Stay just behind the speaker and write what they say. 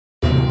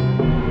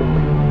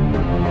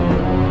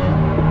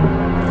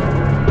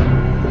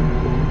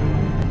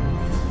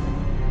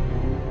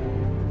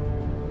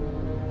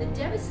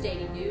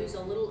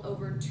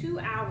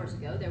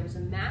was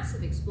a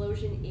massive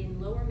explosion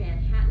in Lower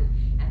Manhattan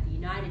at the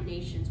United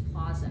Nations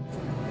Plaza.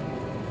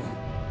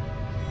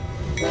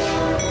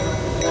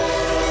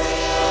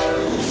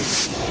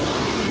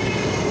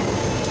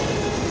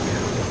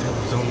 That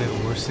was only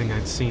the worst thing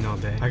I'd seen all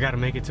day. I gotta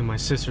make it to my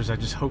sister's. I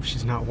just hope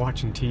she's not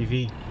watching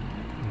TV.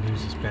 The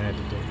news is bad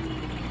today.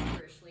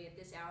 At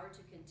this hour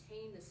to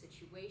contain the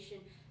situation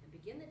and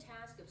begin the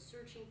task of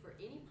searching for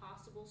any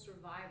possible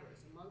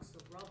survivors amongst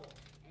the rubble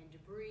and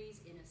debris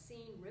in a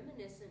scene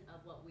reminiscent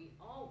of what we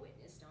all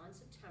witnessed on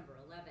September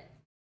 11th.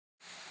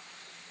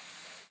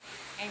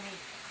 Amy,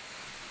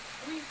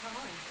 who are you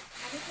calling?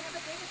 I need to have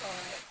a data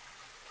on it.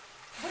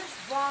 What is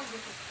wrong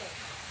with this thing?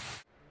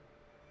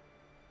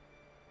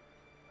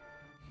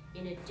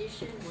 In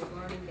addition,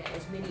 we're learning that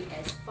as many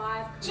as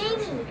 5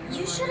 Jamie,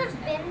 you should have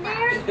been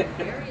there.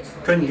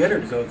 Couldn't get her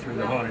to go through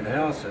the haunted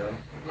house, though.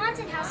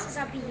 Haunted houses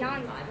are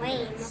beyond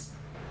lame. You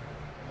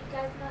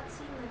guys not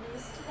seen the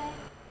news today?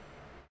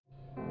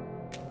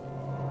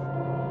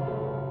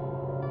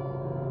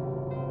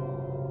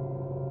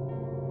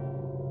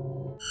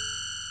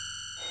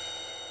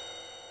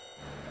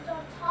 And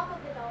on top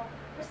of it all,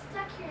 we're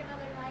stuck here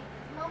another night.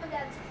 Mom and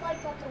Dad's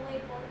flight got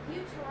delayed while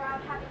you two are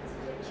out having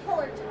such a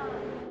killer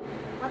time.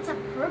 What's up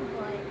her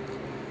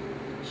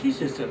butt? She's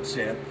just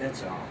upset,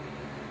 that's all.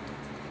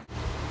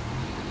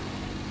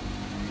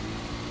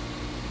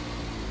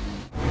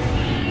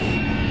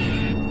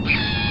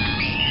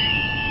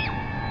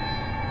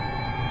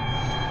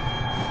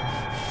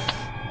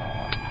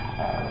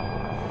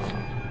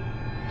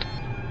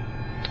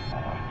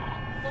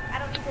 Look, I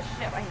don't need this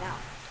shit right now.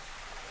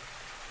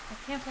 I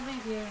can't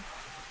believe you.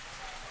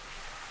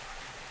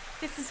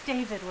 This is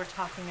David we're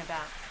talking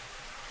about.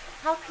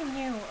 How can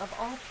you, of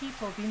all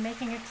people, be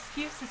making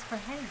excuses for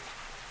him?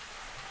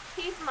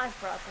 He's my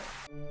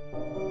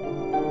brother.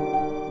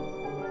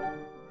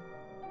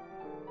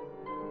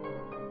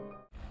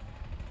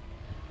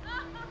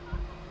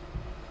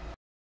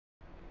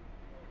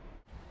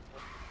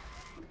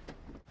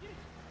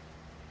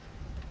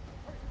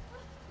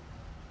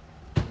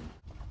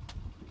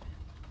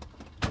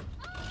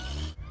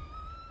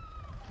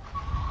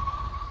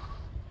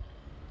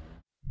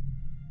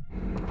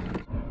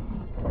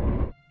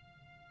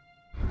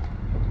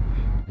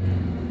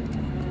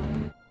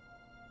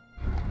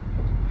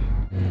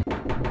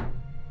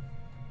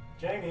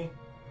 Jamie.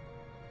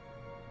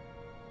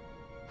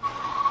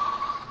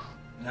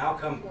 And I'll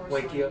come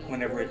wake you up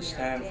whenever it's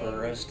time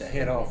for us to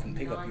head off and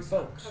pick up your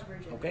folks,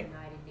 okay?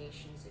 United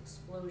Nations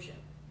explosion.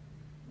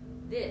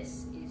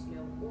 This is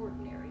no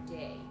ordinary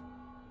day.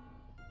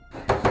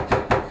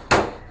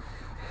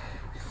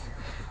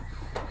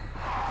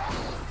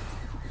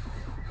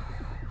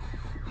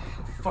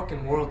 The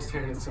fucking world's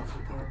tearing itself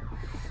apart.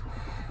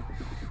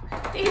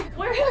 David,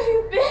 where have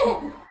you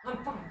been? I'm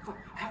fine.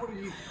 How are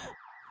you? You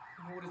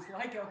know what it's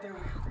like out there?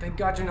 Thank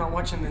God you're not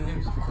watching the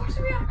news. Of course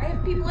we are. I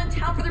have people in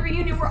town for the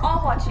reunion. We're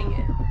all watching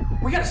it.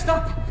 We gotta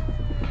stop.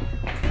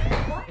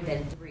 More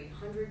than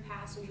 300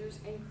 passengers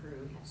and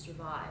crew have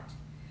survived.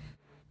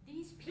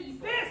 These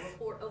people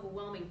report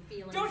overwhelming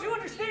feelings. Don't you of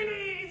understand?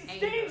 fear, It's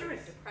anger,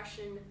 dangerous.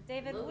 Depression,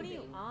 David, what are loathing,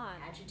 you on?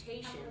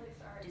 agitation,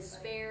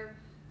 despair,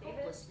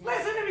 hopelessness,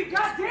 Listen to me,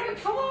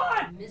 goddammit, come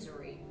on!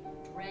 misery,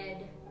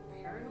 dread,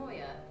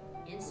 paranoia,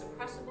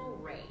 insuppressible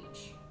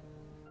rage.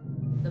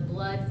 The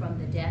blood from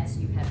the deaths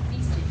you have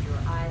feasted your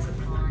eyes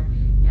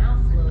upon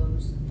now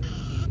flows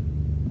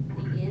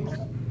through you. The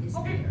end is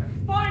near.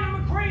 Fine,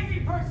 I'm a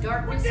crazy person.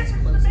 Darkness is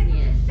closing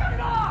in. Shut it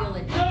You off! feel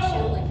a deep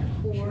chill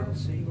in your core.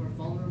 Chelsea. You are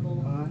vulnerable.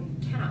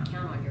 You cannot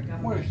count on your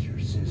government. Where's your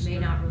sister? You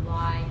may not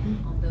rely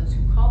on those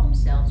who call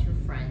themselves your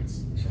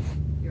friends.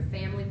 Your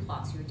family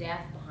plots your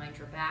death behind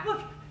your back.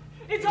 Look,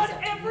 it's It on is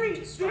up to you every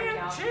to strike damn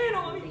out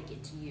channel. before they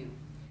get to you.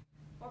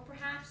 Or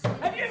perhaps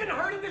Have you even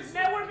heard of this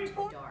network into the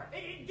before? dark.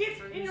 It gets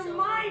Turn in your yourself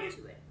mind. over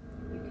to it.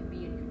 You can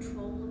be in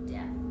control of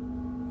death.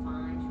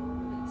 Find your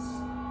release.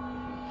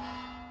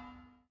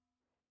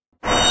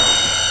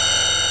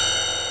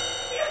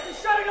 You have to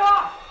shut it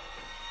off.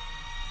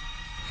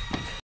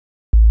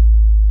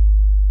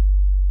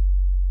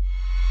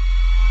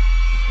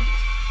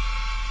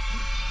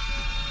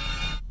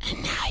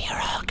 And now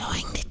you're all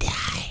going to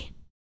die.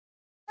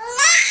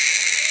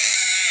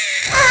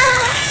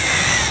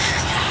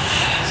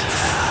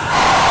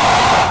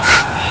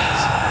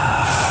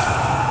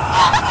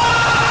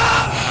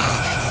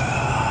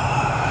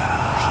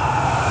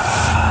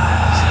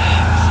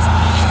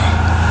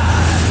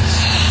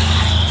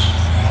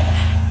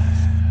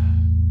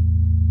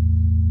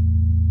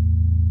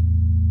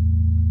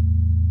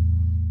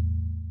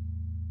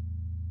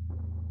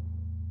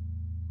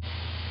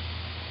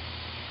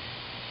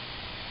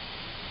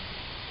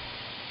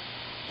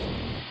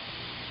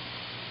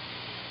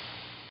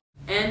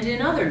 And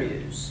in other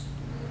news,